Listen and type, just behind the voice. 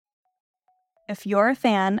If you're a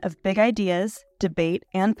fan of big ideas, debate,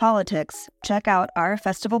 and politics, check out our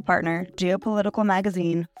festival partner, geopolitical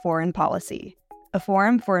magazine, Foreign Policy. A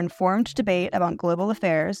forum for informed debate about global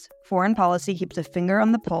affairs, Foreign Policy keeps a finger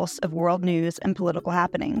on the pulse of world news and political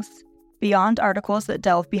happenings. Beyond articles that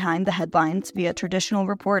delve behind the headlines via traditional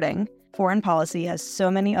reporting, Foreign Policy has so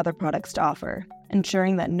many other products to offer,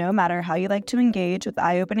 ensuring that no matter how you like to engage with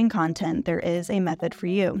eye-opening content, there is a method for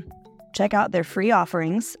you. Check out their free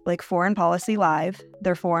offerings like Foreign Policy Live,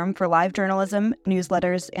 their forum for live journalism,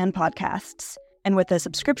 newsletters, and podcasts. And with a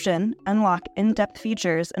subscription, unlock in-depth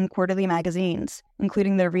features and quarterly magazines,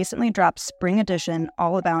 including their recently dropped spring edition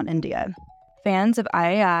all about India. Fans of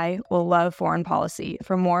IAI will love Foreign Policy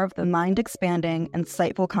for more of the mind-expanding,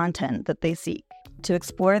 insightful content that they seek. To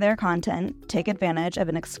explore their content, take advantage of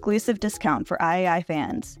an exclusive discount for IAI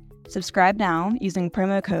fans. Subscribe now using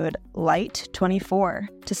promo code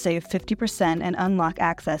LIGHT24 to save 50% and unlock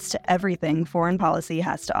access to everything Foreign Policy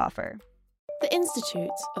has to offer. The Institute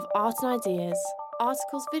of Art and Ideas,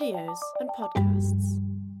 articles, videos, and podcasts.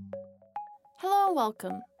 Hello and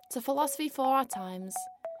welcome to Philosophy for Our Times,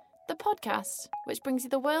 the podcast which brings you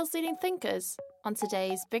the world's leading thinkers on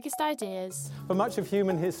today's biggest ideas. For much of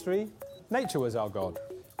human history, nature was our god.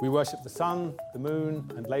 We worshipped the sun, the moon,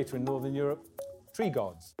 and later in Northern Europe, tree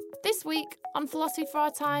gods. This week on Philosophy for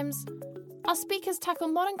Our Times, our speakers tackle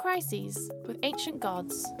modern crises with ancient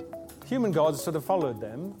gods. Human gods sort of followed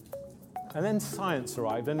them, and then science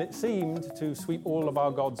arrived, and it seemed to sweep all of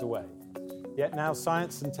our gods away. Yet now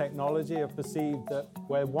science and technology have perceived that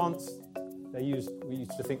where once we used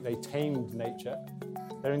to think they tamed nature,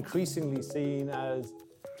 they're increasingly seen as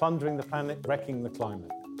plundering the planet, wrecking the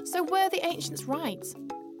climate. So were the ancients right?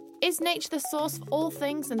 Is nature the source of all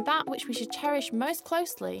things and that which we should cherish most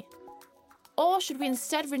closely? Or should we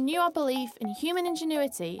instead renew our belief in human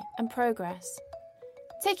ingenuity and progress?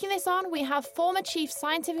 Taking this on, we have former Chief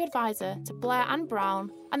Scientific Advisor to Blair and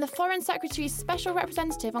Brown and the Foreign Secretary's Special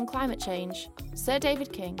Representative on Climate Change, Sir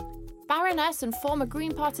David King, Baroness and former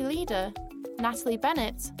Green Party leader, Natalie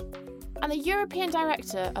Bennett, and the European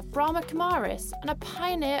Director of Brahma Kumaris and a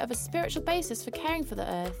pioneer of a spiritual basis for caring for the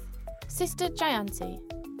Earth, Sister Jayanti.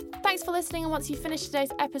 Thanks for listening, and once you finish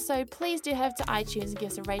today's episode, please do head to iTunes and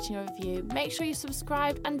give us a rating or review. Make sure you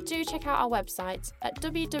subscribe and do check out our website at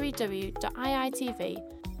www.iitv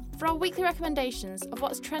for our weekly recommendations of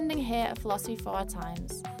what's trending here at Philosophy for Our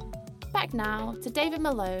Times. Back now to David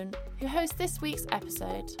Malone, who hosts this week's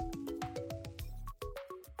episode.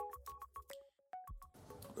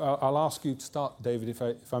 I'll ask you to start, David,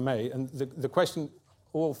 if I may. And the question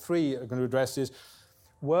all three are going to address is,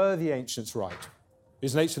 were the ancients right?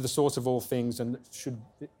 Is nature the source of all things, and should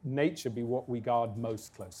nature be what we guard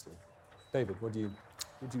most closely? David, would you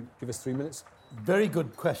give us 3 minutes? Very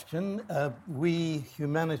good question. We,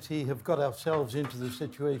 humanity, have got ourselves into the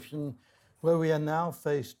situation where we are now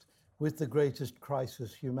faced with the greatest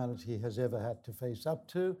crisis humanity has ever had to face up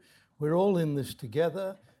to. We're all in this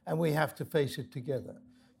together, and we have to face it together.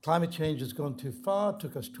 Climate change has gone too far. It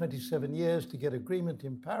took us 27 years to get agreement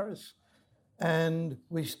in Paris, and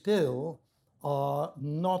we still are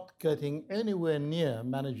not getting anywhere near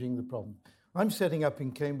managing the problem. I'm setting up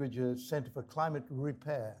in Cambridge a Centre for Climate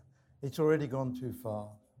Repair. It's already gone too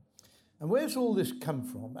far. And where's all this come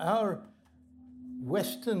from? Our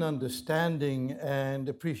Western understanding and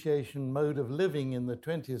appreciation mode of living in the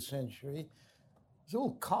 20th century is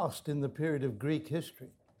all cast in the period of Greek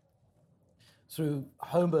history through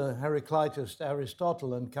Homer, Heraclitus,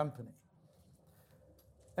 Aristotle, and company.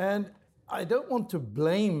 And I don't want to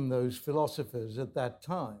blame those philosophers at that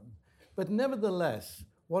time, but nevertheless,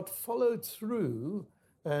 what followed through,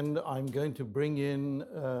 and I'm going to bring in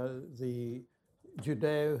the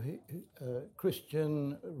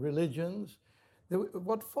Judeo-Christian religions,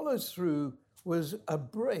 what follows through was a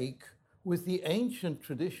break with the ancient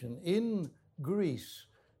tradition. In Greece,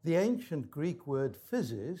 the ancient Greek word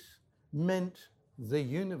physis meant the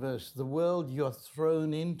universe, the world you're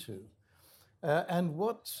thrown into. And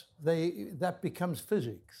that becomes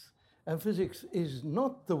physics. And physics is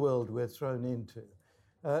not the world we're thrown into.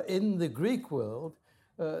 In the Greek world,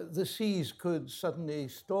 the seas could suddenly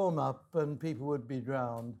storm up and people would be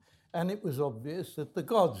drowned. And it was obvious that the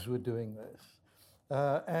gods were doing this.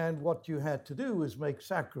 And what you had to do was make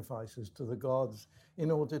sacrifices to the gods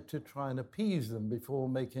in order to try and appease them before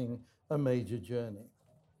making a major journey.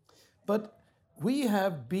 But we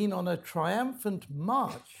have been on a triumphant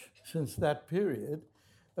march since that period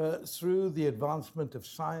through the advancement of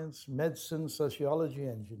science, medicine, sociology,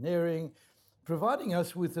 engineering, providing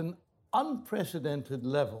us with an unprecedented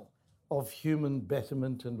level of human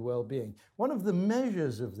betterment and well-being. One of the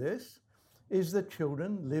measures of this is that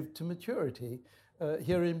children live to maturity.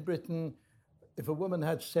 Here in Britain, if a woman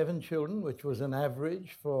had 7 children, which was an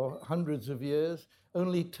average for hundreds of years,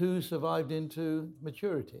 only 2 survived into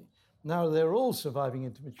maturity. Now they're all surviving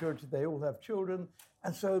into maturity, they all have children,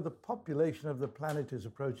 and so the population of the planet is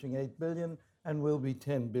approaching 8 billion and will be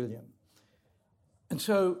 10 billion. And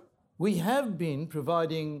so we have been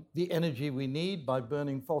providing the energy we need by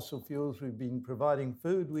burning fossil fuels, we've been providing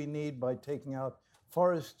food we need by taking out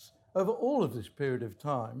forests. Over all of this period of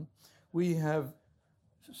time, we have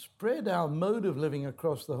spread our mode of living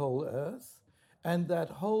across the whole earth, and that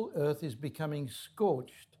whole earth is becoming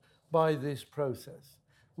scorched by this process.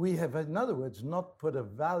 We have, in other words, not put a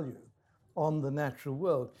value on the natural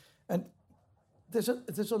world. And there's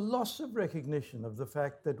a loss of recognition of the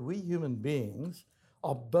fact that we human beings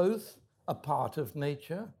are both a part of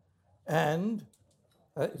nature and,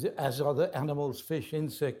 as are the animals, fish,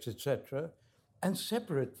 insects, etc., and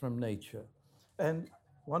separate from nature. And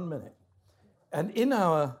 1 minute. And in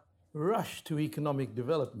our rush to economic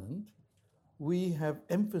development, we have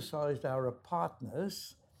emphasized our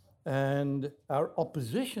apartness and our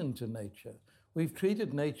opposition to nature. We've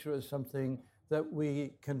treated nature as something that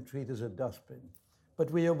we can treat as a dustbin. But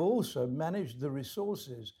we have also managed the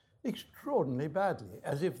resources extraordinarily badly,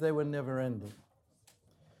 as if they were never ending.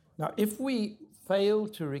 Now, if we fail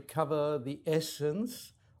to recover the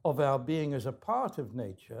essence of our being as a part of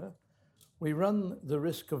nature, we run the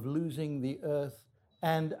risk of losing the earth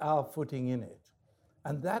and our footing in it.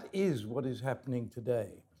 And that is what is happening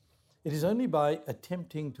today. It is only by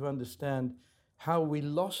attempting to understand how we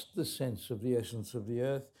lost the sense of the essence of the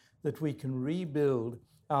earth that we can rebuild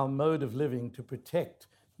our mode of living to protect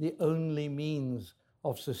the only means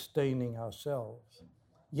of sustaining ourselves.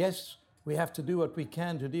 Yes, we have to do what we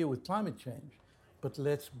can to deal with climate change, but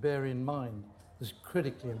let's bear in mind this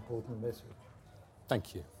critically important message.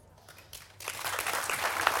 Thank you.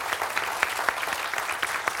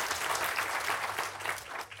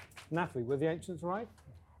 Natalie, were the ancients right?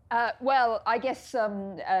 Well, I guess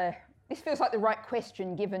this feels like the right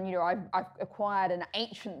question, given I've acquired an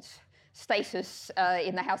ancient status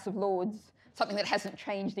in the House of Lords, something that hasn't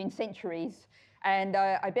changed in centuries. And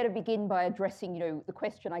I better begin by addressing the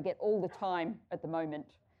question I get all the time at the moment.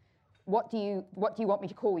 What do you want me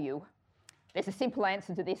to call you? There's a simple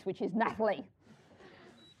answer to this, which is Natalie.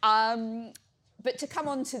 But to come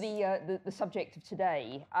on to the subject of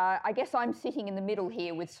today, I guess I'm sitting in the middle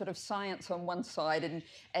here with sort of science on one side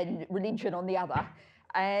and religion on the other.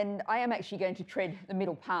 And I am actually going to tread the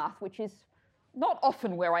middle path, which is not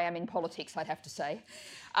often where I am in politics, I'd have to say.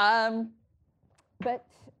 But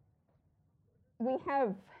we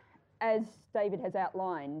have, as David has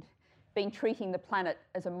outlined, been treating the planet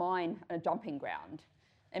as a mine and a dumping ground.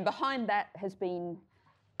 And behind that has been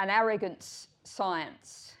an arrogant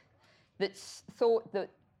science that's thought that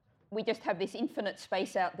we just have this infinite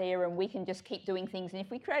space out there and we can just keep doing things. And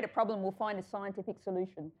if we create a problem, we'll find a scientific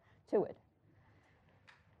solution to it.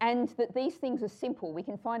 And that these things are simple. We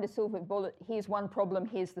can find a silver bullet. Here's one problem.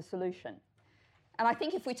 Here's the solution. And I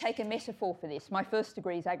think if we take a metaphor for this, my first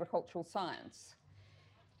degree is agricultural science.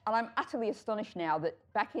 And I'm utterly astonished now that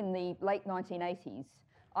back in the late 1980s,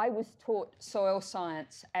 I was taught soil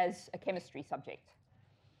science as a chemistry subject.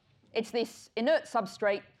 It's this inert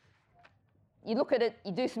substrate. You look at it,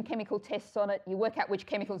 you do some chemical tests on it, you work out which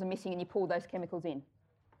chemicals are missing, and you pour those chemicals in.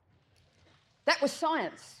 That was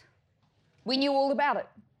science. We knew all about it.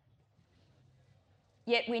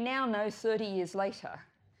 Yet we now know 30 years later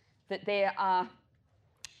that there are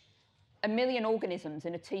 1 million organisms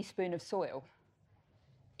in a teaspoon of soil.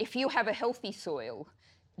 If you have a healthy soil,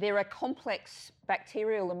 there are complex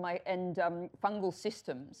bacterial and fungal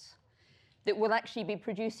systems that will actually be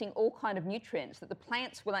producing all kind of nutrients, that the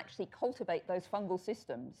plants will actually cultivate those fungal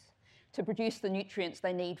systems to produce the nutrients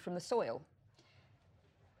they need from the soil.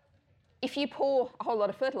 If you pour a whole lot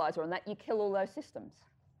of fertilizer on that, you kill all those systems.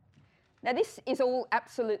 Now, this is all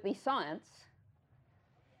absolutely science,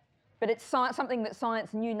 but it's something that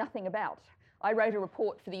science knew nothing about. I wrote a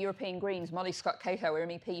report for the European Greens, Molly Scott-Cato,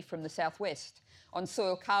 MEP from the Southwest, on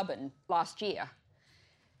soil carbon last year.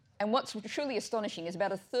 And what's truly astonishing is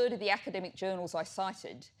about a third of the academic journals I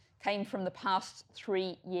cited came from the past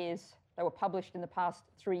 3 years. They were published in the past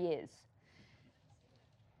 3 years.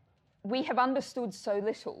 We have understood so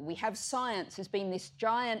little. We have science as being this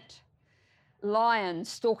giant lion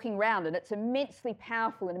stalking around, and it's immensely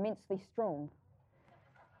powerful and immensely strong.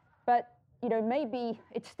 But, maybe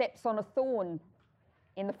it steps on a thorn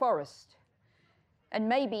in the forest, and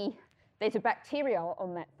maybe there's a bacteria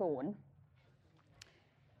on that thorn.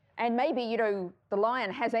 And maybe, the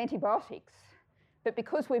lion has antibiotics, but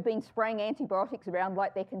because we've been spraying antibiotics around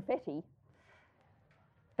like they're confetti,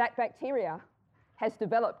 that bacteria has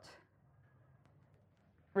developed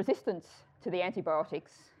resistance to the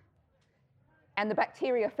antibiotics, and the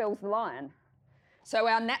bacteria fells the lion. So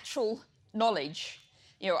our natural knowledge,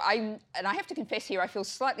 I have to confess here, I feel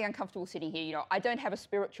slightly uncomfortable sitting here. I don't have a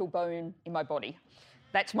spiritual bone in my body.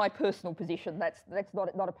 That's my personal position. That's not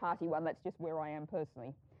a party one. That's just where I am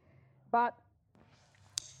personally. But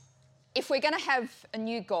if we're going to have a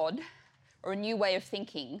new God or a new way of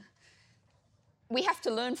thinking, we have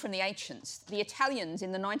to learn from the ancients. The Italians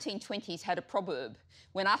in the 1920s had a proverb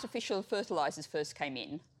when artificial fertilisers first came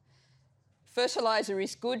in. Fertiliser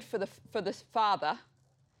is good for the father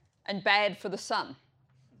and bad for the son.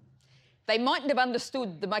 They mightn't have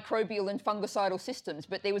understood the microbial and fungicidal systems,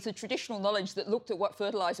 but there was a traditional knowledge that looked at what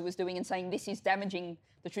fertiliser was doing and saying this is damaging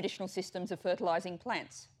the traditional systems of fertilising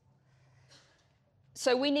plants.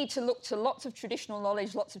 So we need to look to lots of traditional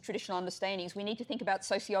knowledge, lots of traditional understandings. We need to think about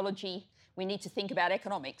sociology. We need to think about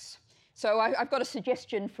economics. So I've got a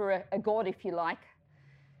suggestion for a God, if you like.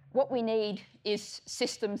 What we need is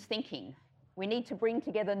systems thinking. We need to bring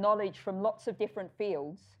together knowledge from lots of different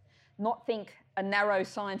fields, not think a narrow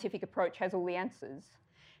scientific approach has all the answers.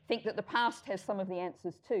 Think that the past has some of the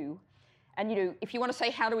answers too. And if you want to say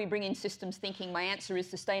how do we bring in systems thinking, my answer is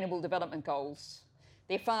Sustainable Development Goals.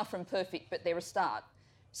 They're far from perfect, but they're a start.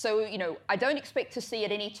 So, I don't expect to see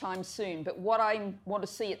it any time soon, but what I want to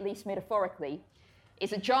see, at least metaphorically,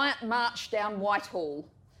 is a giant march down Whitehall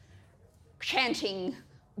chanting,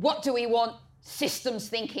 what do we want? Systems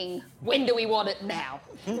thinking. When do we want it? Now.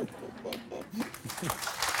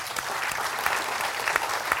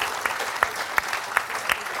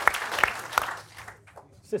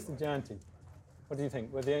 Sister Jayanti, what do you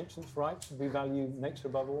think? Were the ancients right? Should we value nature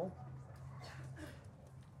above all?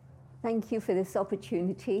 Thank you for this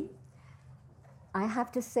opportunity. I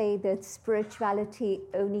have to say that spirituality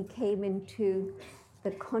only came into the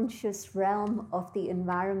conscious realm of the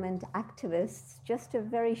environment activists just a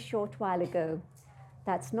very short while ago.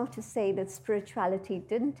 That's not to say that spirituality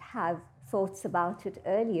didn't have thoughts about it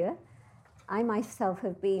earlier. I myself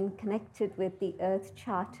have been connected with the Earth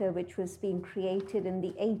Charter, which was being created in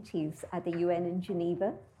the 80s at the UN in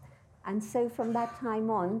Geneva. And so from that time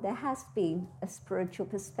on, there has been a spiritual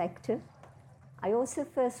perspective. I also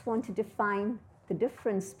first want to define the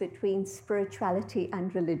difference between spirituality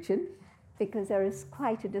and religion, because there is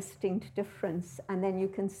quite a distinct difference, and then you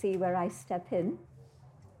can see where I step in.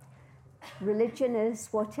 Religion is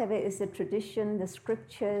whatever is the tradition, the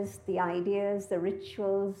scriptures, the ideas, the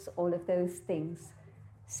rituals, all of those things.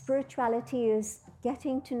 Spirituality is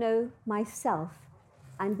getting to know myself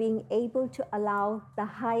and being able to allow the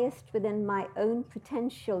highest within my own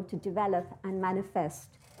potential to develop and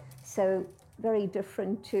manifest. So very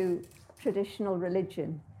different to traditional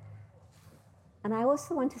religion. And I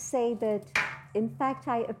also want to say that, in fact,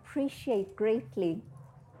 I appreciate greatly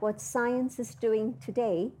what science is doing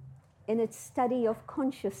today in its study of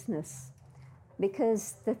consciousness,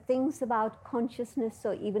 because the things about consciousness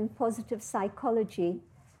or even positive psychology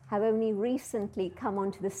have only recently come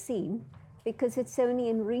onto the scene, because it's only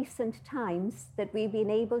in recent times that we've been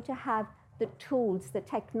able to have the tools, the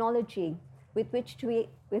technology with which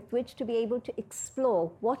to be able to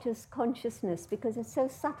explore what is consciousness, because it's so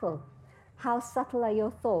subtle. How subtle are your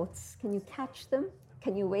thoughts? Can you catch them?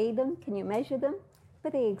 Can you weigh them? Can you measure them?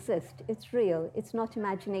 But they exist. It's real. It's not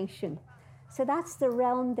imagination. So that's the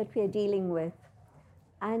realm that we're dealing with.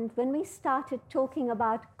 And when we started talking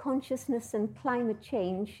about consciousness and climate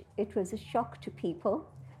change, it was a shock to people.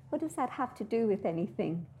 What does that have to do with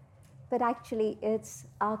anything? But actually, it's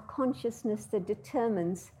our consciousness that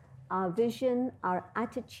determines our vision, our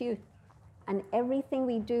attitude, and everything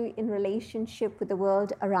we do in relationship with the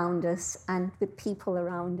world around us and with people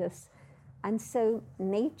around us. And so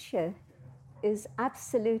nature is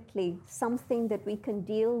absolutely something that we can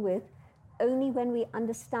deal with only when we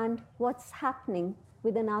understand what's happening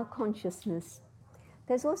within our consciousness.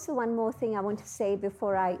 There's also one more thing I want to say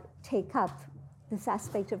before I take up this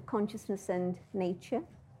aspect of consciousness and nature.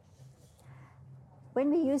 When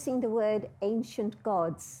we're using the word ancient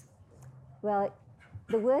gods, well,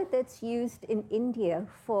 the word that's used in India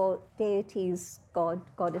for deities, god,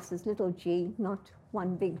 goddesses, little g, not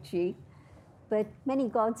one big G, but many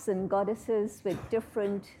gods and goddesses with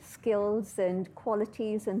different skills and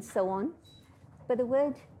qualities and so on. But the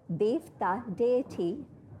word devta, deity,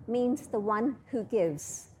 means the one who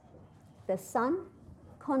gives. The sun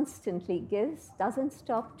constantly gives, doesn't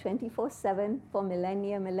stop 24/7 for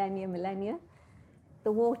millennia.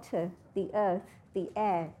 The water, the earth, the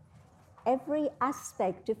air, every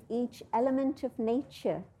aspect of each element of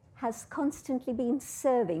nature has constantly been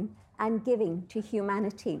serving and giving to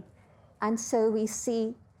humanity. And so we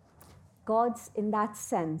see gods in that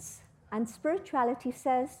sense. And spirituality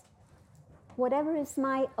says, whatever is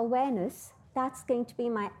my awareness, that's going to be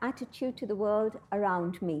my attitude to the world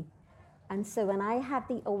around me. And so when I have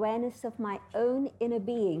the awareness of my own inner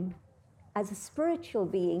being as a spiritual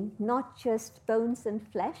being, not just bones and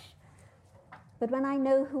flesh, but when I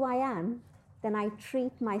know who I am, then I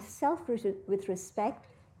treat myself with respect,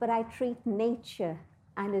 but I treat nature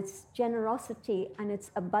and its generosity and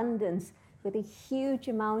its abundance with a huge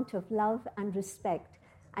amount of love and respect.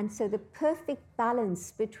 And so the perfect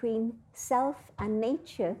balance between self and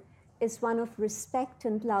nature is one of respect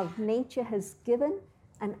and love. Nature has given,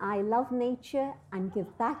 and I love nature and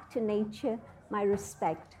give back to nature my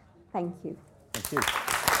respect. Thank you. Thank you.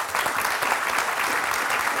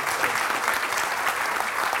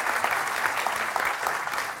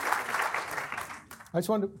 I just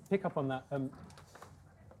want to pick up on that.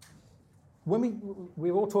 When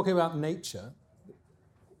we're all talking about nature,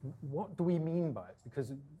 what do we mean by it?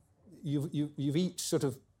 Because you've each sort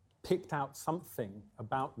of picked out something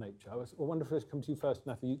about nature. I wonder if it's come to you first,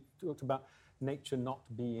 Natalie. You talked about nature not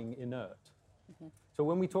being inert. Mm-hmm. So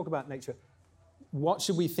when we talk about nature, what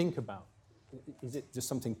should we think about? Is it just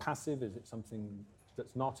something passive? Is it something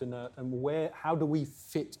that's not inert? And how do we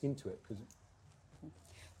fit into it?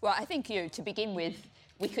 Well, I think, to begin with,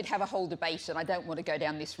 we could have a whole debate, and I don't want to go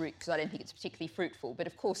down this route because I don't think it's particularly fruitful, but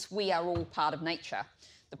of course we are all part of nature.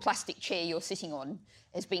 The plastic chair you're sitting on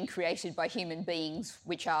has been created by human beings,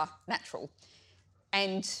 which are natural.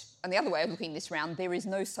 And the other way of looking this round, there is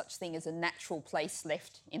no such thing as a natural place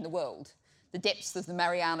left in the world. The depths of the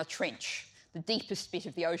Mariana Trench, the deepest bit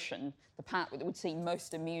of the ocean, the part that would seem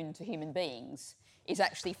most immune to human beings, is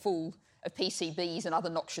actually full of PCBs and other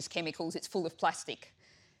noxious chemicals. It's full of plastic.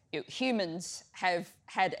 Humans have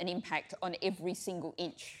had an impact on every single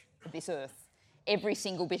inch of this earth. Every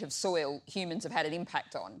single bit of soil humans have had an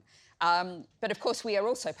impact on. But of course, we are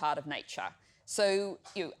also part of nature. So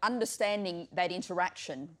understanding that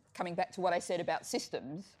interaction, coming back to what I said about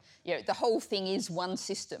systems, the whole thing is one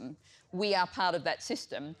system. We are part of that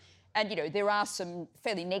system. And, there are some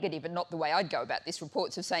fairly negative, and not the way I'd go about this,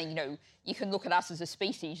 reports of saying, you can look at us as a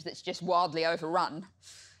species that's just wildly overrun.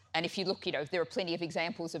 And if you look, there are plenty of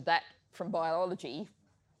examples of that from biology,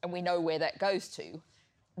 and we know where that goes to.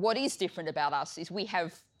 What is different about us is we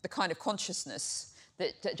have the kind of consciousness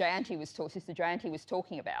that Sister Jayanti was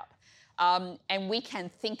talking about. And we can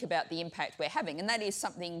think about the impact we're having. And that is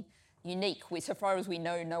something unique. So far as we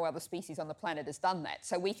know, no other species on the planet has done that.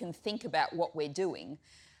 So we can think about what we're doing.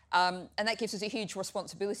 And that gives us a huge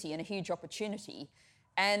responsibility and a huge opportunity.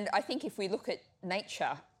 And I think if we look at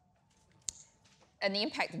nature and the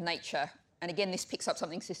impact of nature, and again, this picks up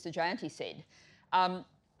something Sister Jayanti said,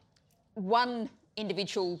 one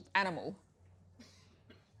individual animal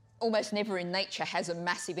almost never in nature has a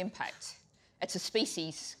massive impact. It's a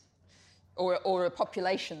species or a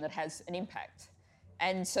population that has an impact.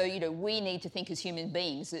 And so, we need to think as human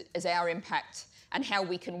beings as our impact and how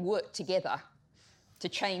we can work together to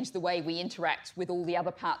change the way we interact with all the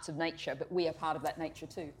other parts of nature, but we are part of that nature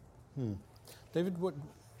too. David, what?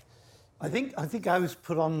 I think I was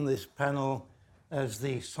put on this panel as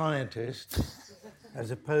the scientist as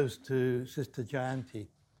opposed to Sister Jayanti.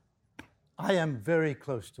 I am very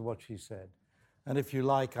close to what she said, and if you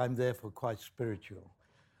like, I'm therefore quite spiritual.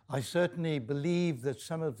 I certainly believe that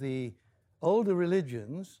some of the older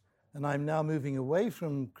religions, and I'm now moving away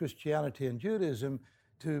from Christianity and Judaism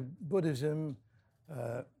to Buddhism,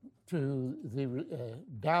 to the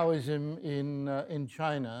Taoism in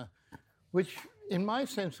China, which in my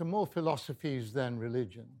sense are more philosophies than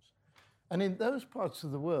religions. And in those parts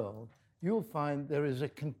of the world, you'll find there is a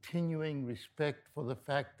continuing respect for the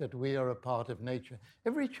fact that we are a part of nature.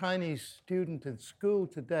 Every Chinese student in school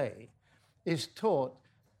today is taught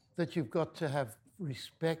that you've got to have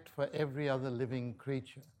respect for every other living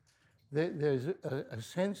creature. There's a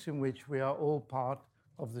sense in which we are all part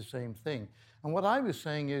of the same thing. And what I was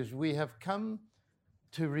saying is we have come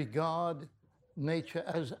to regard nature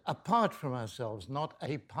as apart from ourselves, not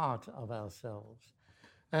a part of ourselves.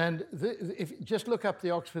 And if just look up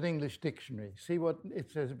the Oxford English Dictionary, see what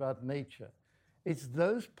it says about nature. It's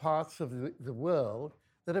those parts of the world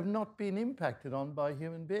that have not been impacted on by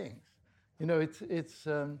human beings. It's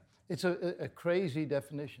a crazy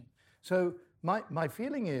definition. So my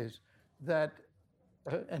feeling is that,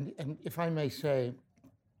 and if I may say,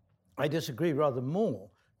 I disagree rather more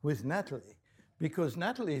with Natalie, because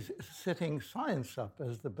Natalie's setting science up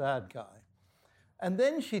as the bad guy. And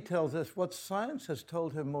then she tells us what science has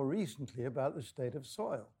told her more recently about the state of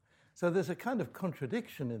soil. So there's a kind of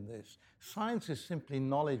contradiction in this. Science is simply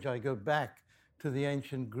knowledge. I go back to the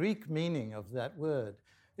ancient Greek meaning of that word.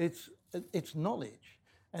 It's knowledge.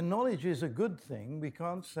 And knowledge is a good thing. We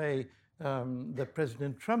can't say that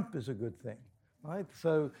President Trump is a good thing, right?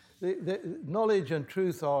 So the knowledge and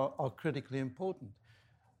truth are critically important.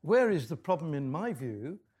 Where is the problem in my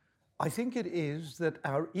view? I think it is that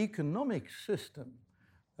our economic system,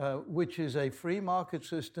 which is a free market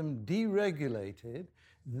system, deregulated,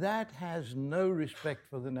 that has no respect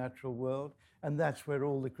for the natural world, and that's where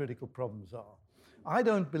all the critical problems are. I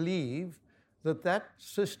don't believe that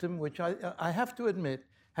system, which I have to admit,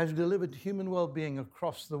 has delivered human well-being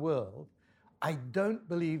across the world, I don't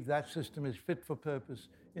believe that system is fit for purpose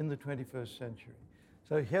in the 21st century.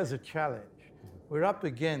 So here's a challenge. We're up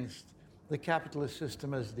against the capitalist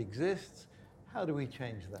system as it exists. How do we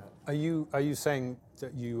change that? Are you saying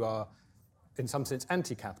that you are, in some sense,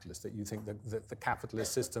 anti-capitalist, that you think that the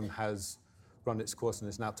capitalist system has run its course and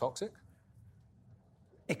is now toxic?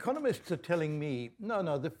 Economists are telling me,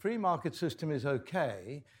 no, the free market system is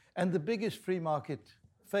okay, and the biggest free market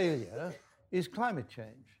failure is climate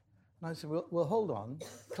change. And I said, well, hold on.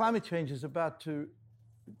 Climate change is about to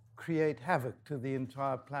create havoc to the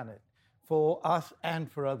entire planet for us and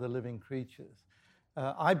for other living creatures.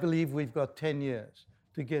 I believe we've got 10 years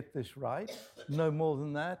to get this right, no more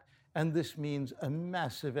than that, and this means a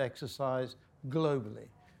massive exercise globally.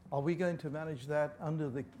 Are we going to manage that under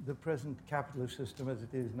the present capitalist system as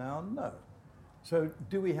it is now? No. So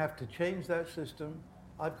do we have to change that system?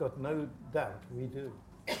 I've got no doubt we do.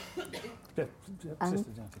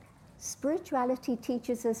 Spirituality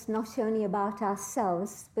teaches us not only about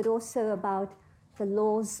ourselves, but also about the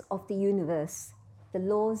laws of the universe, the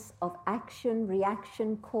laws of action,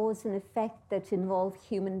 reaction, cause and effect that involve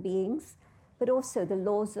human beings, but also the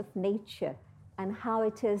laws of nature and how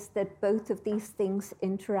it is that both of these things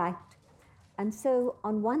interact. And so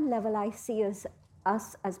on one level, I see us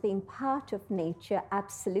as being part of nature,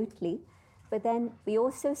 absolutely, but then we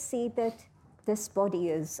also see that this body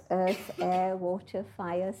is earth, air, water,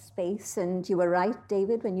 fire, space, and you were right,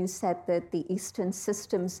 David, when you said that the Eastern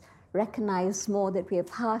systems recognize more that we are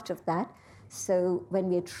part of that. So when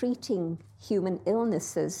we're treating human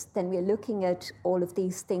illnesses, then we're looking at all of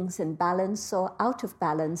these things in balance or out of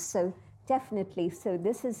balance. So definitely, so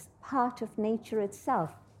this is part of nature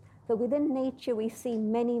itself. But within nature, we see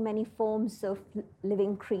many, many forms of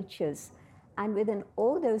living creatures. And within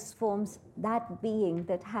all those forms, that being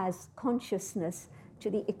that has consciousness, to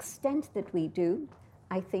the extent that we do,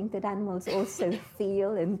 I think that animals also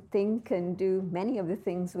feel and think and do many of the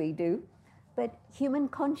things we do. But human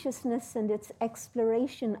consciousness and its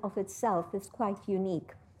exploration of itself is quite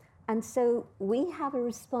unique. And so we have a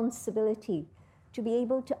responsibility to be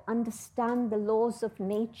able to understand the laws of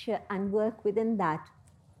nature and work within that.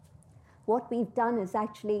 What we've done is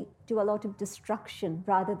actually do a lot of destruction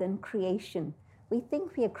rather than creation. We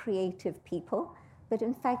think we are creative people, but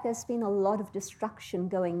in fact there's been a lot of destruction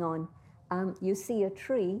going on. You see a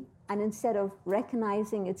tree, and instead of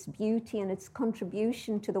recognizing its beauty and its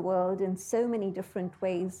contribution to the world in so many different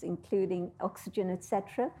ways, including oxygen,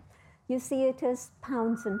 etc., you see it as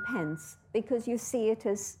pounds and pence, because you see it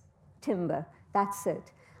as timber. That's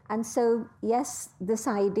it. And so, yes, this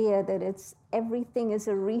idea that everything is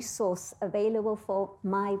a resource available for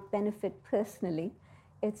my benefit personally,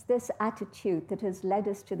 it's this attitude that has led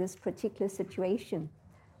us to this particular situation.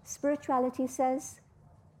 Spirituality says,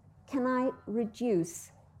 can I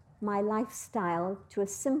reduce my lifestyle to a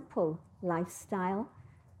simple lifestyle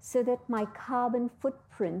so that my carbon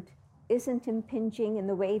footprint isn't impinging in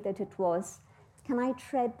the way that it was? Can I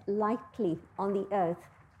tread lightly on the earth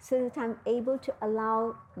so that I'm able to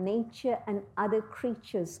allow nature and other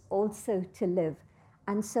creatures also to live?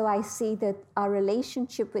 And so I see that our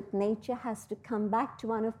relationship with nature has to come back to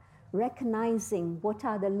one of recognizing what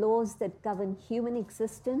are the laws that govern human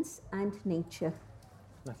existence and nature.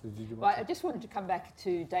 Natalie, did you want Well, I just wanted to come back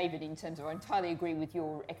to David in terms of, I entirely agree with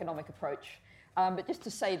your economic approach, but just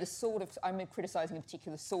to say I'm criticising a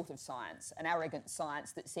particular sort of science, an arrogant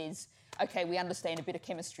science that says, okay, we understand a bit of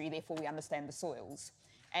chemistry, therefore we understand the soils.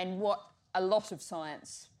 And what a lot of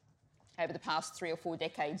science over the past 3 or 4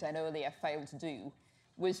 decades and earlier failed to do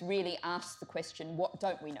was really ask the question, what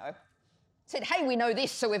don't we know? Said, hey, we know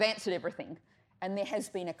this, so we've answered everything. And there has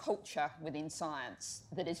been a culture within science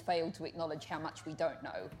that has failed to acknowledge how much we don't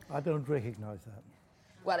know. I don't recognise that.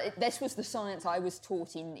 Well, this was the science I was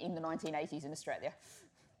taught in the 1980s in Australia.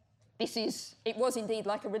 It was indeed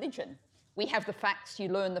like a religion. We have the facts, you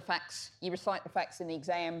learn the facts, you recite the facts in the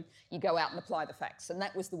exam, you go out and apply the facts. And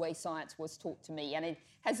that was the way science was taught to me. And it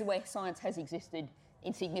has the way science has existed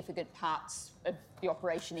in significant parts of the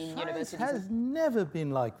operation in universities. Science has never been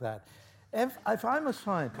like that. If I'm a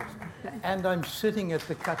scientist and I'm sitting at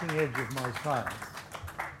the cutting edge of my science,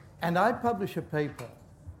 and I publish a paper,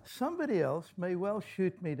 somebody else may well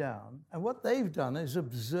shoot me down. And what they've done is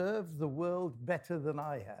observe the world better than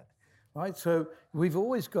I had, right? So we've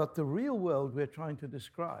always got the real world we're trying to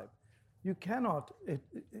describe. You cannot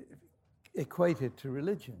equate it to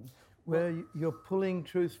religion, where you're pulling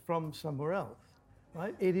truth from somewhere else,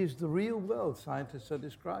 right? It is the real world scientists are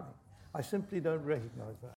describing. I simply don't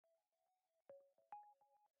recognize that.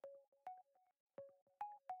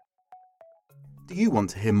 Do you want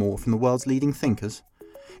to hear more from the world's leading thinkers?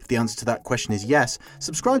 If the answer to that question is yes,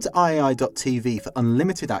 subscribe to IAI.tv for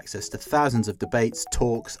unlimited access to thousands of debates,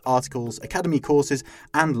 talks, articles, academy courses,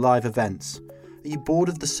 and live events. Are you bored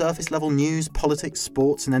of the surface-level news, politics,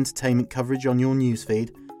 sports, and entertainment coverage on your newsfeed?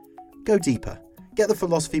 Go deeper. Get the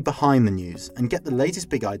philosophy behind the news and get the latest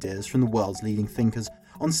big ideas from the world's leading thinkers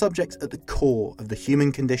on subjects at the core of the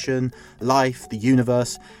human condition, life, the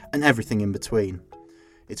universe, and everything in between.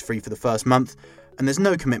 It's free for the first month, and there's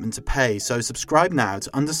no commitment to pay, so subscribe now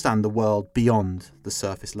to understand the world beyond the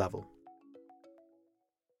surface level.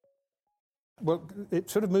 Well, it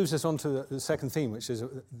sort of moves us on to the second theme, which is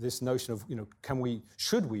this notion of,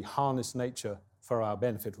 should we harness nature for our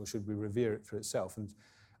benefit, or should we revere it for itself?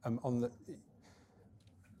 And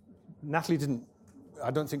Natalie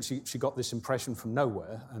I don't think she got this impression from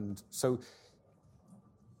nowhere. And so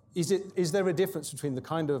is there a difference between the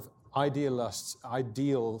kind of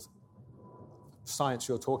ideal science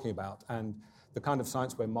you're talking about and the kind of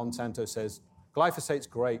science where Monsanto says, glyphosate's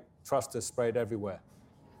great, trust us, spray it everywhere.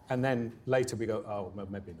 And then later we go, oh,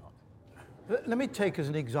 maybe not. Let me take as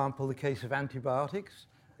an example the case of antibiotics.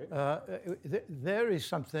 Okay. There is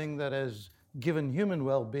something that has given human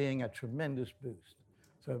well-being a tremendous boost.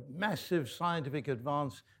 So massive scientific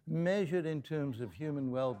advance measured in terms of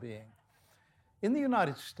human well-being. In the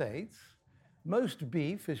United States, most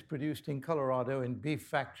beef is produced in Colorado in beef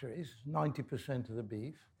factories, 90% of the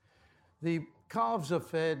beef. The calves are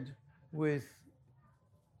fed with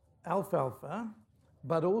alfalfa,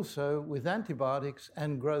 but also with antibiotics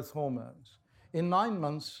and growth hormones. In 9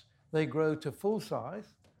 months, they grow to full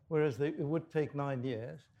size, whereas it would take 9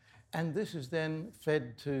 years. And this is then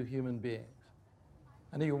fed to human beings.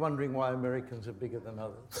 And you're wondering why Americans are bigger than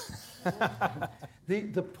others.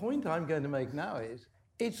 The point I'm going to make now is,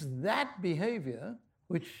 it's that behavior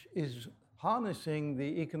which is harnessing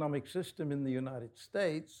the economic system in the United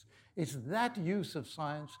States. It's that use of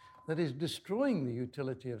science that is destroying the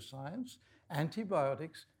utility of science.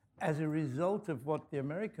 Antibiotics, as a result of what the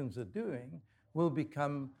Americans are doing, will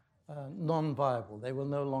become non-viable. They will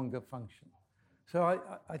no longer function. So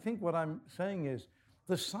I think what I'm saying is,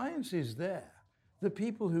 the science is there. The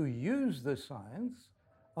people who use the science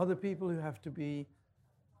are the people who have to be,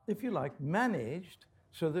 if you like, managed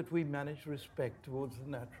so that we manage respect towards the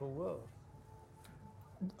natural world.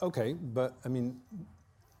 Okay, but I mean,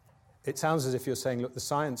 it sounds as if you're saying, look, the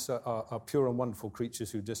science are pure and wonderful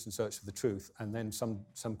creatures who just in search of the truth, and then some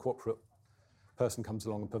corporate person comes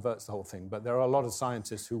along and perverts the whole thing. But there are a lot of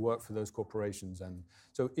scientists who work for those corporations, and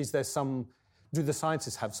so do the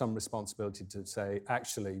scientists have some responsibility to say,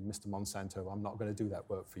 actually, Mr. Monsanto, I'm not going to do that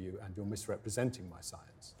work for you, and you're misrepresenting my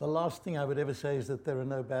science? The last thing I would ever say is that there are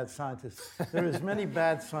no bad scientists. There are as many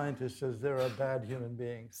bad scientists as there are bad human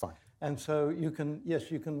beings. Fine. And so you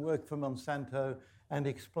can work for Monsanto and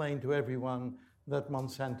explain to everyone that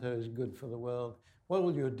Monsanto is good for the world. What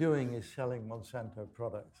all you're doing is selling Monsanto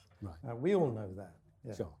products. Right. We all know that.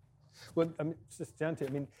 Yeah. Sure. Well, I mean,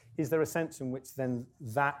 is there a sense in which then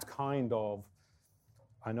that kind of,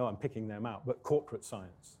 I know I'm picking them out, but corporate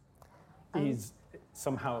science is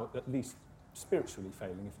somehow at least spiritually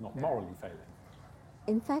failing, if not morally failing?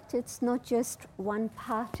 In fact, it's not just one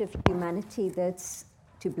part of humanity that's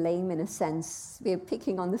to blame in a sense. We're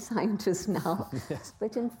picking on the scientists now. Yes.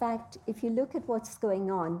 But in fact, if you look at what's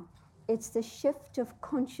going on, it's the shift of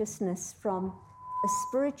consciousness from a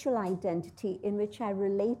spiritual identity in which I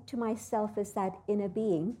relate to myself as that inner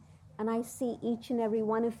being, and I see each and every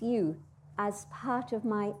one of you as part of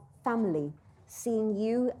my family, seeing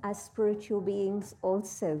you as spiritual beings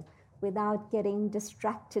also, without getting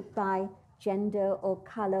distracted by gender or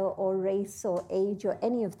color or race or age or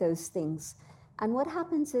any of those things. And what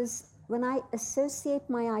happens is, when I associate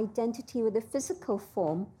my identity with a physical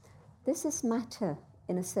form, this is matter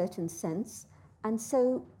in a certain sense, and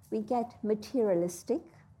so we get materialistic.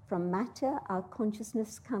 From matter, our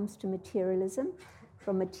consciousness comes to materialism.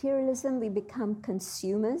 From materialism, we become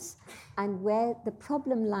consumers, and where the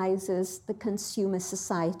problem lies is the consumer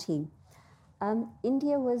society.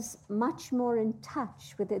 India was much more in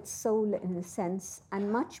touch with its soul, in a sense,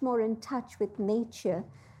 and much more in touch with nature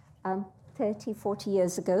 30, 40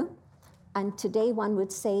 years ago. And today one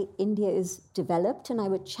would say India is developed, and I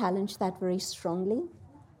would challenge that very strongly.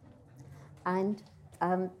 And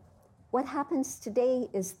what happens today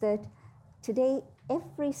is that today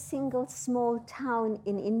every single small town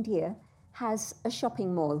in India has a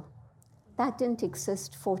shopping mall. That didn't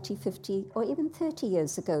exist 40, 50, or even 30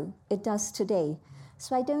 years ago. It does today.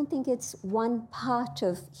 So I don't think it's one part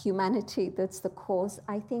of humanity that's the cause.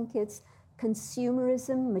 I think it's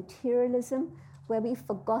consumerism, materialism, where we've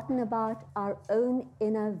forgotten about our own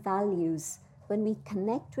inner values. When we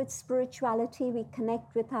connect with spirituality, we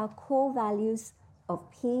connect with our core values of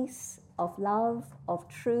peace, of love, of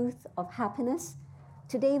truth, of happiness.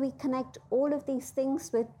 Today we connect all of these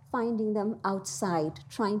things with finding them outside,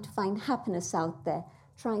 trying to find happiness out there,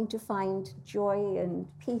 trying to find joy and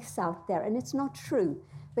peace out there. And it's not true,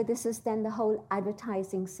 but this is then the whole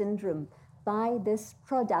advertising syndrome. Buy this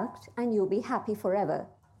product and you'll be happy forever.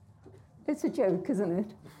 It's a joke, isn't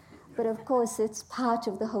it? But of course, it's part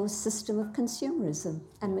of the whole system of consumerism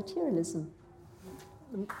and materialism.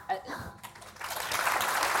 And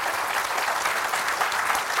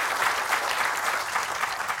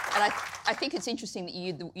I think it's interesting that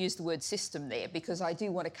you use the word system there, because I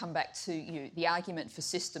do want to come back to the argument for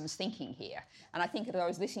systems thinking here. And I think that I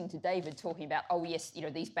was listening to David talking about, oh yes,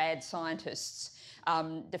 these bad scientists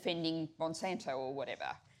defending Monsanto or whatever.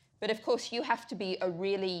 But of course you've had to be a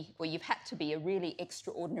really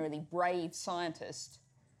extraordinarily brave scientist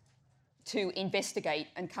to investigate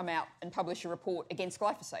and come out and publish a report against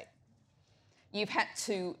glyphosate. You've had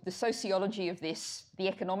to, the sociology of this, the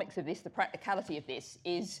economics of this, the practicality of this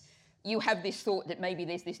is you have this thought that maybe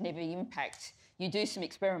there's this negative impact. You do some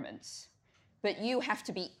experiments, but you have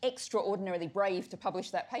to be extraordinarily brave to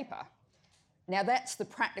publish that paper. Now that's the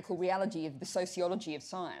practical reality of the sociology of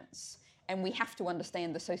science, and we have to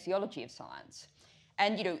understand the sociology of science.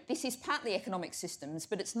 And this is partly economic systems,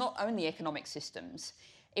 but it's not only economic systems.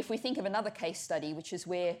 If we think of another case study, which is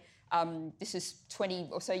where, this is 20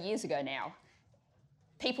 or so years ago now,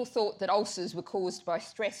 people thought that ulcers were caused by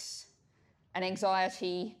stress and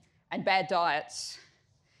anxiety and bad diets.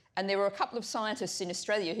 And there were a couple of scientists in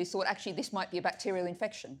Australia who thought actually this might be a bacterial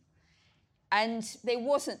infection. And there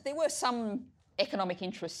were some economic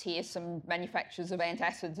interests here, some manufacturers of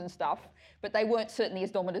antacids and stuff, but they weren't certainly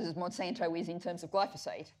as dominant as Monsanto is in terms of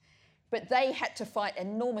glyphosate. But they had to fight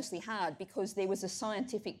enormously hard because there was a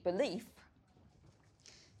scientific belief.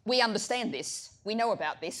 We understand this, we know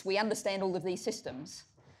about this, we understand all of these systems.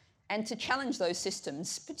 And to challenge those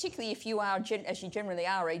systems, particularly if you are, as you generally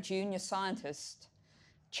are, a junior scientist,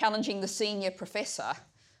 challenging the senior professor,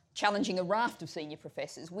 challenging a raft of senior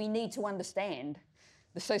professors, we need to understand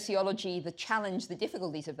the sociology, the challenge, the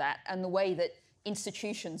difficulties of that, and the way that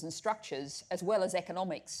institutions and structures, as well as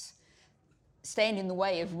economics, stand in the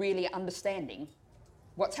way of really understanding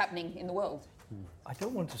what's happening in the world. I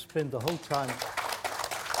don't want to spend the whole time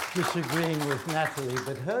disagreeing with Natalie,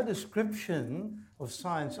 but her description of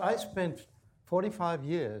science, I spent 45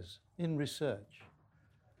 years in research.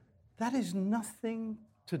 That is nothing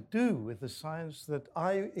to do with the science that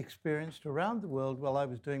I experienced around the world while I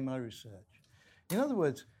was doing my research. In other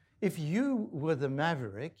words, if you were the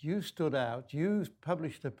maverick, you stood out, you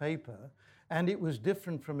published a paper, and it was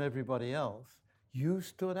different from everybody else, you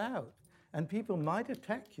stood out. And people might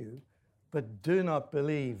attack you, but do not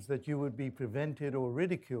believe that you would be prevented or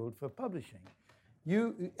ridiculed for publishing.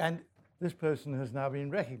 And this person has now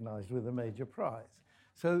been recognized with a major prize.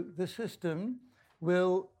 So the system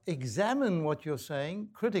will examine what you're saying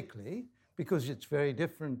critically, because it's very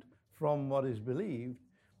different from what is believed,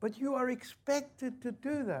 but you are expected to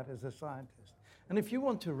do that as a scientist. And if you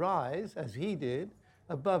want to rise, as he did,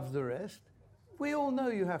 above the rest, we all know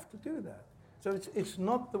you have to do that. So it's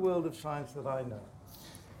not the world of science that I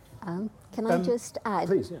know. Can I just add?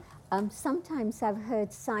 Please, yeah. Sometimes I've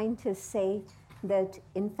heard scientists say that,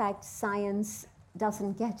 in fact, science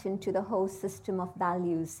doesn't get into the whole system of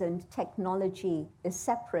values and technology is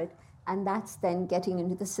separate, and that's then getting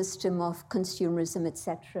into the system of consumerism,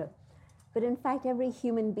 etc. But in fact, every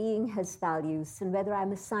human being has values, and whether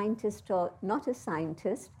I'm a scientist or not a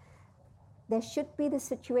scientist, there should be the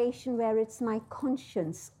situation where it's my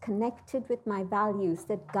conscience connected with my values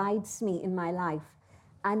that guides me in my life.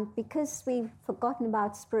 And because we've forgotten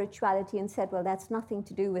about spirituality and said, well, that's nothing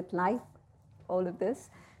to do with life, all of this,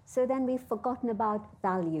 so then we've forgotten about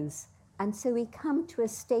values. And so we come to a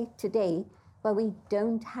state today where we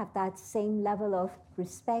don't have that same level of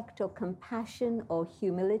respect or compassion or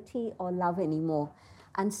humility or love anymore.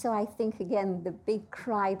 And so I think, again, the big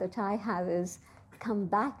cry that I have is come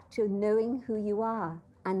back to knowing who you are.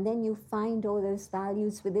 And then you find all those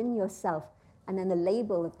values within yourself. And then the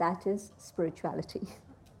label of that is spirituality.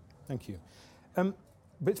 Thank you.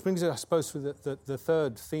 Which brings us, I suppose, to the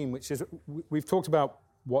third theme, which is we've talked about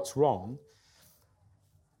what's wrong,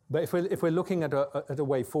 but if we're looking at a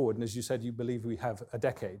way forward, and as you said, you believe we have a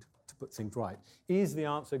decade to put things right, is the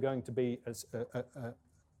answer going to be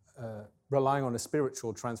relying on a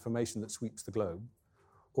spiritual transformation that sweeps the globe,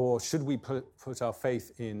 or should we put our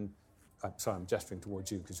faith in? Sorry, I'm gesturing towards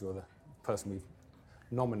you because you're the person we've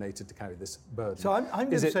nominated to carry this burden. So I'm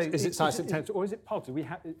going to say, is it science and technology, or is it politics?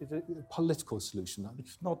 Is it a political solution?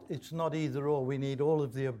 It's not either or. We need all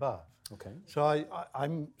of the above. Okay. So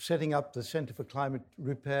I'm setting up the Centre for Climate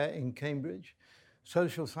Repair in Cambridge.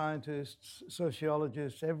 Social scientists,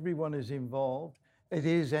 sociologists, everyone is involved. It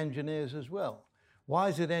is engineers as well. Why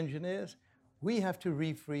is it engineers? We have to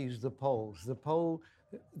refreeze the poles.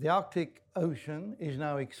 The Arctic Ocean is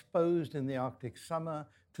now exposed in the Arctic summer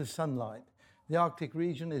to sunlight. The Arctic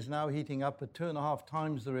region is now heating up at 2.5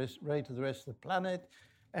 times the rate of the rest of the planet,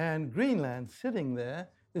 and Greenland, sitting there,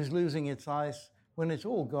 is losing its ice. When it's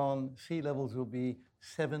all gone, sea levels will be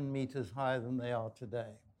 7 meters higher than they are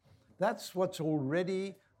today. That's what's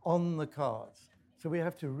already on the cards. So we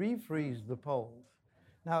have to refreeze the poles.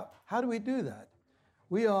 Now, how do we do that?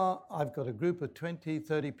 I've got a group of 20,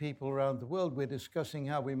 30 people around the world. We're discussing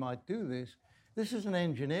how we might do this. This is an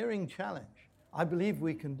engineering challenge. I believe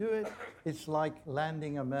we can do it. It's like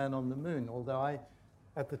landing a man on the moon, although I,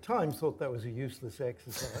 at the time, thought that was a useless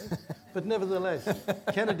exercise. But nevertheless,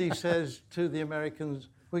 Kennedy says to the Americans,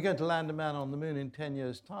 we're going to land a man on the moon in 10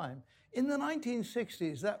 years' time. In the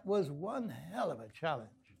 1960s, that was one hell of a challenge,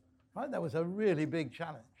 right? That was a really big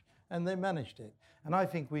challenge, and they managed it. And I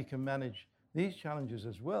think we can manage these challenges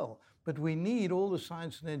as well. But we need all the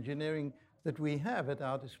science and engineering that we have at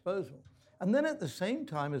our disposal. And then at the same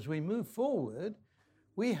time, as we move forward,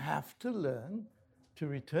 we have to learn to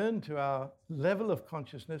return to our level of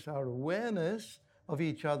consciousness, our awareness of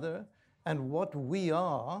each other and what we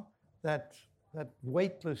are, that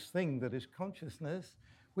weightless thing that is consciousness.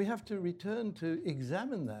 We have to return to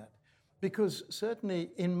examine that, because certainly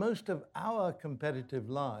in most of our competitive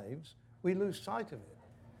lives, we lose sight of it.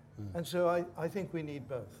 And so I think we need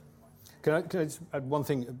both. Can I just add one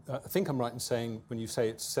thing? I think I'm right in saying, when you say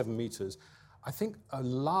it's 7 meters, I think a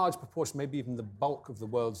large proportion, maybe even the bulk of the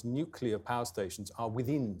world's nuclear power stations are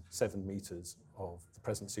within 7 meters of the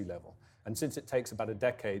present sea level. And since it takes about a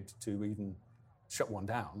decade to even shut one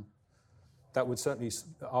down, that would certainly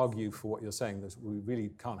argue for what you're saying, that we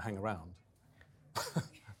really can't hang around.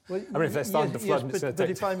 Well, I mean, if they're starting to flood, yes, but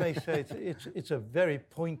if I may say, it's a very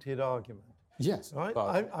pointed argument. Yes, right?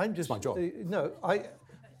 I'm just, it's my job. No,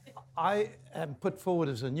 I am put forward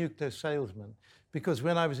as a nuclear salesman because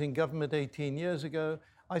when I was in government 18 years ago,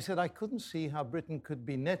 I said I couldn't see how Britain could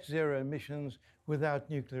be net zero emissions without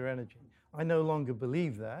nuclear energy. I no longer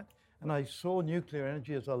believe that, and I saw nuclear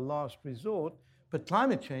energy as a last resort, but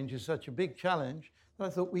climate change is such a big challenge that I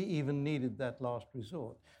thought we even needed that last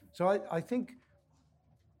resort. So I think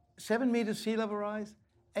 7 meters sea level rise,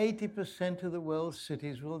 80% of the world's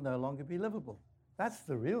cities will no longer be livable. That's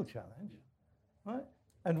the real challenge, right?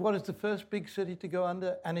 And what is the first big city to go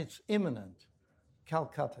under? And it's imminent,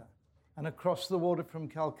 Calcutta. And across the water from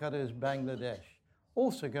Calcutta is Bangladesh,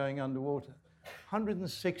 also going underwater.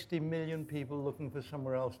 160 million people looking for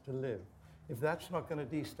somewhere else to live. If that's not going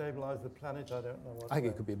to destabilize the planet, I don't know what. I think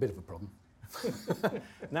it could be a bit of a problem.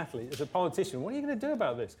 Natalie, as a politician, what are you going to do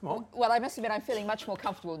about this? Come on. Well, I must admit I'm feeling much more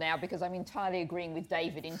comfortable now because I'm entirely agreeing with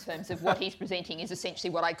David in terms of what he's presenting is essentially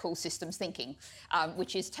what I call systems thinking,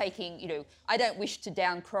 which is taking, I don't wish to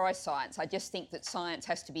down-cry science. I just think that science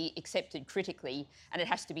has to be accepted critically, and it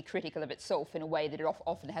has to be critical of itself in a way that it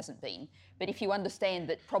often hasn't been. But if you understand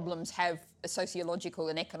that problems have a sociological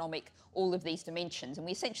and economic, all of these dimensions, and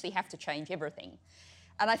we essentially have to change everything.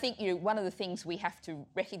 And I think, one of the things we have to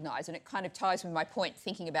recognise, and it kind of ties with my point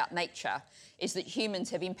thinking about nature, is that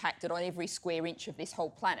humans have impacted on every square inch of this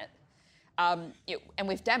whole planet. And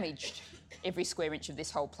we've damaged every square inch of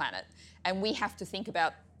this whole planet. And we have to think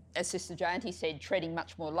about, as Sister Jayanti said, treading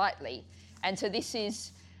much more lightly. And so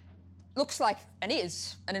this looks like and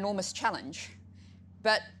is an enormous challenge.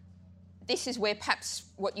 But this is where perhaps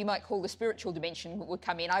what you might call the spiritual dimension would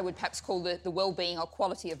come in. I would perhaps call the well-being or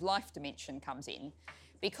quality of life dimension comes in.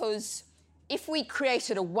 Because if we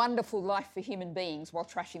created a wonderful life for human beings while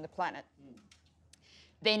trashing the planet,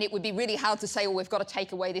 then it would be really hard to say, well, we've got to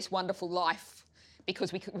take away this wonderful life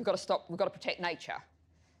because we've got to protect nature.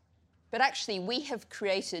 But actually, we have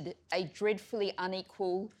created a dreadfully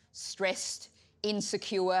unequal, stressed,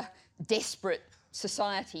 insecure, desperate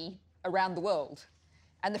society around the world.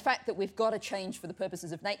 And the fact that we've got to change for the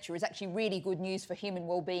purposes of nature is actually really good news for human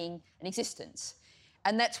well-being and existence.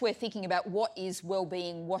 And that's where thinking about what is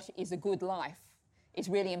well-being, what is a good life, is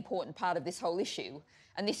really important part of this whole issue.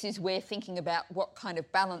 And this is where thinking about what kind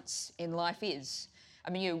of balance in life is. I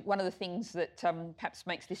mean, one of the things that perhaps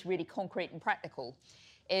makes this really concrete and practical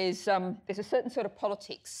is there's a certain sort of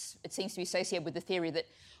politics, it seems to be associated with the theory that,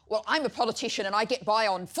 well, I'm a politician and I get by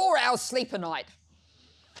on 4 hours sleep a night.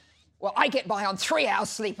 Well, I get by on 3 hours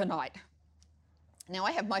sleep a night. Now,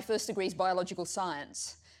 I have my first degrees biological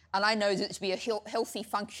science, and I know that to be a healthy,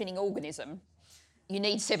 functioning organism, you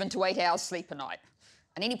need 7 to 8 hours sleep a night.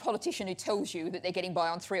 And any politician who tells you that they're getting by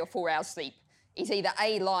on 3 or 4 hours sleep is either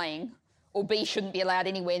A, lying, or B, shouldn't be allowed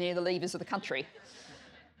anywhere near the levers of the country.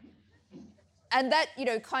 And that,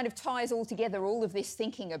 kind of ties all together all of this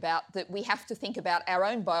thinking about that we have to think about our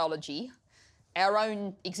own biology, our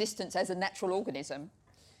own existence as a natural organism,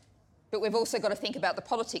 but we've also got to think about the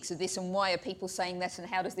politics of this and why are people saying this and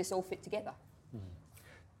how does this all fit together?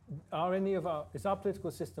 Is our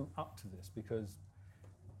political system up to this? Because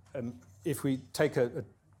if we take a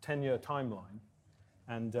 10-year timeline,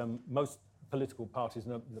 and most political parties,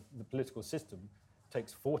 the political system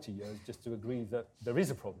takes 40 years just to agree that there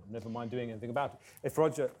is a problem, never mind doing anything about it. If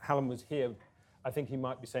Roger Hallam was here, I think he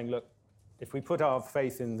might be saying, look, if we put our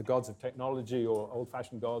faith in the gods of technology or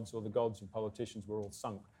old-fashioned gods or the gods of politicians, we're all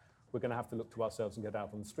sunk. We're going to have to look to ourselves and get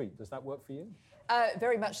out on the street. Does that work for you?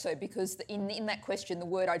 Very much so, because in that question, the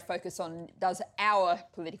word I'd focus on, does our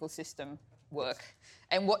political system work?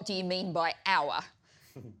 And what do you mean by our?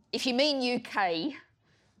 If you mean UK,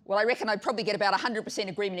 well, I reckon I'd probably get about 100%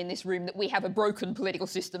 agreement in this room that we have a broken political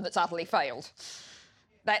system that's utterly failed.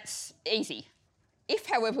 That's easy. If,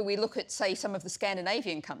 however, we look at, say, some of the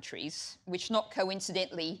Scandinavian countries, which not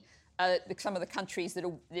coincidentally are some of the countries that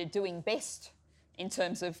they're doing best in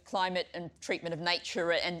terms of climate and treatment of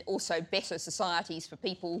nature and also better societies for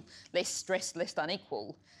people, less stressed, less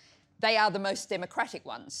unequal, they are the most democratic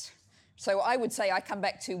ones. So I would say I come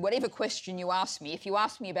back to whatever question you ask me. If you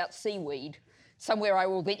ask me about seaweed, somewhere I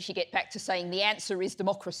will eventually get back to saying the answer is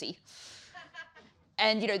democracy.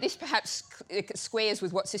 And, this perhaps squares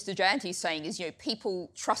with what Sister Jayanti is saying is,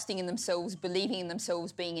 people trusting in themselves, believing in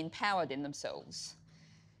themselves, being empowered in themselves.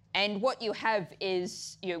 And what you have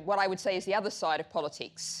is, what I would say is the other side of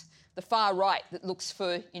politics, the far right that looks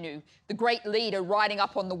for, the great leader riding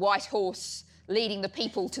up on the white horse, leading the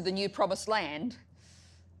people to the new promised land.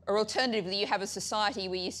 Or alternatively, you have a society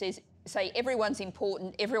where you say everyone's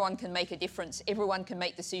important, everyone can make a difference, everyone can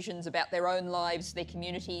make decisions about their own lives, their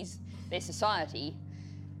communities, their society.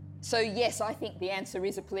 So yes, I think the answer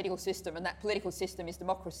is a political system, and that political system is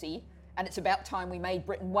democracy, and it's about time we made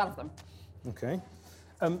Britain one of them. Okay.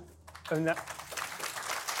 And that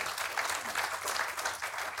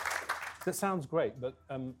sounds great, but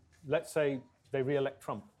let's say they re-elect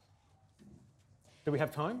Trump. Do we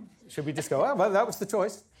have time? Should we just go, oh, well, that was the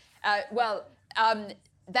choice? I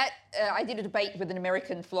did a debate with an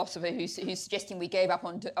American philosopher who's suggesting we gave up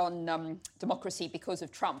on democracy because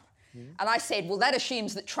of Trump. Mm-hmm. And I said, well, that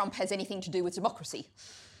assumes that Trump has anything to do with democracy.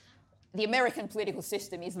 The American political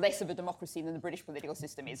system is less of a democracy than the British political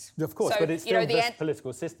system is. Of course, so, but it's still the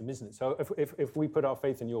political system, isn't it? So if we put our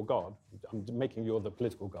faith in your God, I'm making you the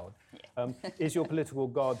political God, yeah. Is your political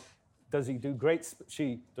God, does he do great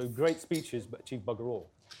speeches but achieve bugger all?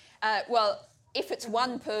 Well, if it's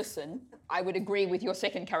one person, I would agree with your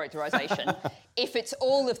second characterisation. If it's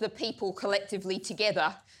all of the people collectively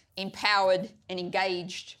together, empowered and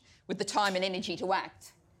engaged with the time and energy to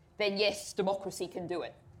act, then yes, democracy can do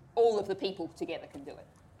it. All of the people together can do it.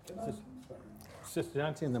 Sister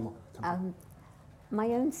Jayanti, and then we'll come my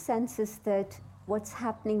own sense is that what's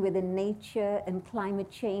happening within nature and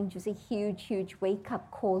climate change is a huge, huge wake-up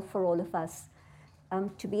call for all of us.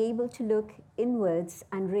 To be able to look inwards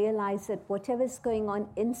and realize that whatever's going on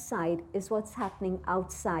inside is what's happening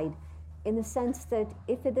outside, in the sense that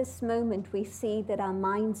if at this moment we see that our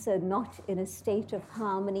minds are not in a state of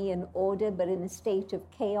harmony and order, but in a state of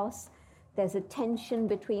chaos, there's a tension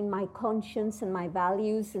between my conscience and my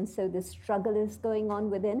values, and so the struggle is going on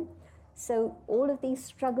within. So all of these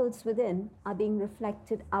struggles within are being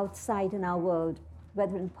reflected outside in our world,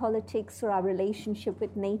 whether in politics or our relationship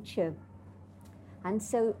with nature. And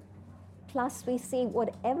so, plus we see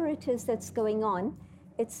whatever it is that's going on,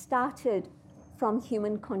 it started from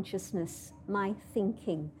human consciousness, my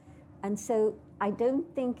thinking. And so I don't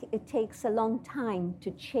think it takes a long time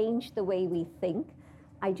to change the way we think.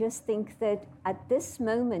 I just think that at this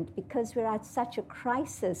moment, because we're at such a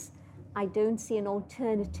crisis, I don't see an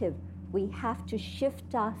alternative. We have to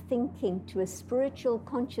shift our thinking to a spiritual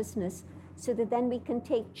consciousness so that then we can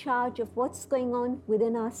take charge of what's going on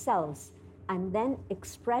within ourselves and then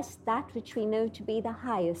express that which we know to be the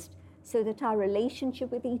highest, so that our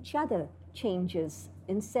relationship with each other changes.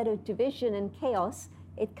 Instead of division and chaos,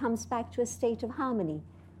 it comes back to a state of harmony.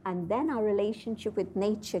 And then our relationship with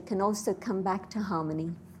nature can also come back to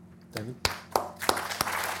harmony. David?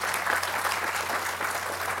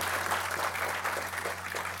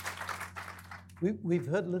 We've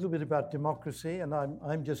heard a little bit about democracy, and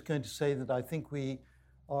I'm just going to say that I think we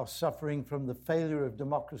are suffering from the failure of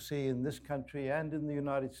democracy in this country and in the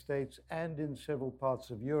United States and in several parts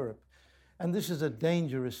of Europe. And this is a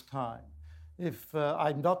dangerous time. If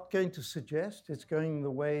I'm not going to suggest it's going the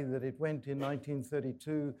way that it went in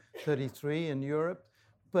 1932-33 in Europe,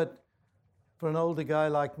 but for an older guy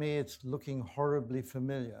like me, it's looking horribly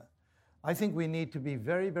familiar. I think we need to be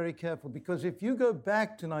very, very careful, because if you go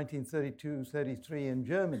back to 1932-33 in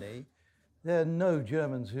Germany, there are no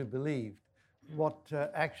Germans who believed what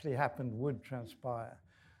actually happened would transpire.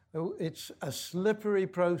 It's a slippery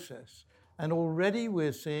process, and already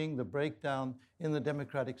we're seeing the breakdown in the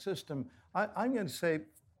democratic system. I'm going to say,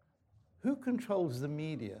 who controls the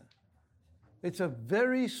media? It's a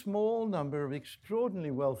very small number of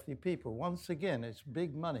extraordinarily wealthy people. Once again, it's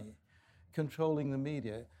big money controlling the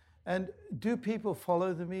media. And do people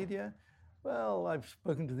follow the media? Well, I've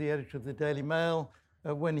spoken to the editor of the Daily Mail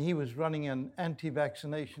when he was running an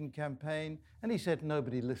anti-vaccination campaign, and he said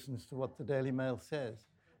nobody listens to what the Daily Mail says.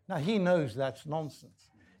 Now, he knows that's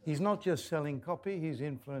nonsense. He's not just selling copy, he's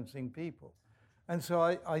influencing people. And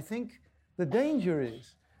so I think the danger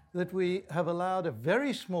is that we have allowed a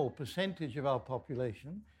very small percentage of our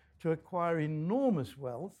population to acquire enormous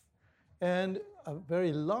wealth, and a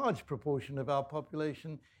very large proportion of our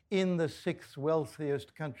population in the sixth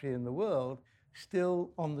wealthiest country in the world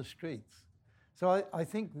still on the streets. So I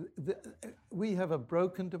think we have a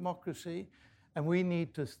broken democracy, and we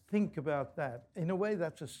need to think about that. In a way,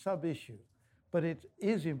 that's a sub-issue, but it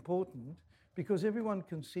is important because everyone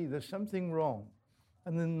can see there's something wrong.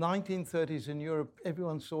 And in the 1930s in Europe,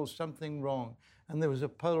 everyone saw something wrong, and there was a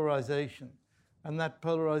polarization, and that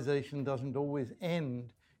polarization doesn't always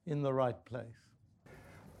end in the right place.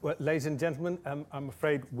 Well, ladies and gentlemen, I'm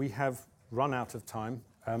afraid we have run out of time.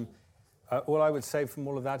 All I would say from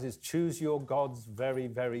all of that is choose your gods very,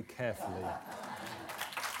 very carefully.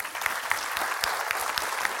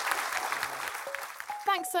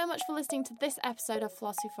 Thanks so much for listening to this episode of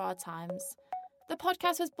Philosophy for Our Times. The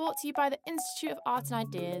podcast was brought to you by the Institute of Art and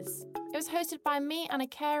Ideas. It was hosted by me, Anna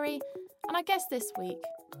Carey, and our guests this week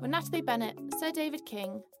were Natalie Bennett, Sir David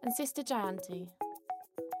King, and Sister Jayanti.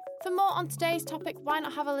 For more on today's topic, why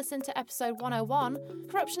not have a listen to episode 101,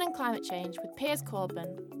 Corruption and Climate Change, with Piers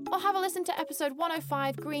Corbyn, or have a listen to episode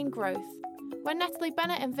 105, Green Growth, where Natalie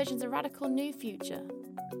Bennett envisions a radical new future.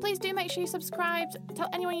 Please do make sure you subscribed, tell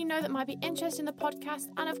anyone you know that might be interested in the podcast,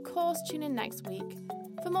 and of course tune in next week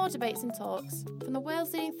for more debates and talks from the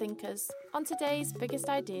world's leading thinkers on today's biggest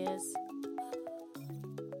ideas.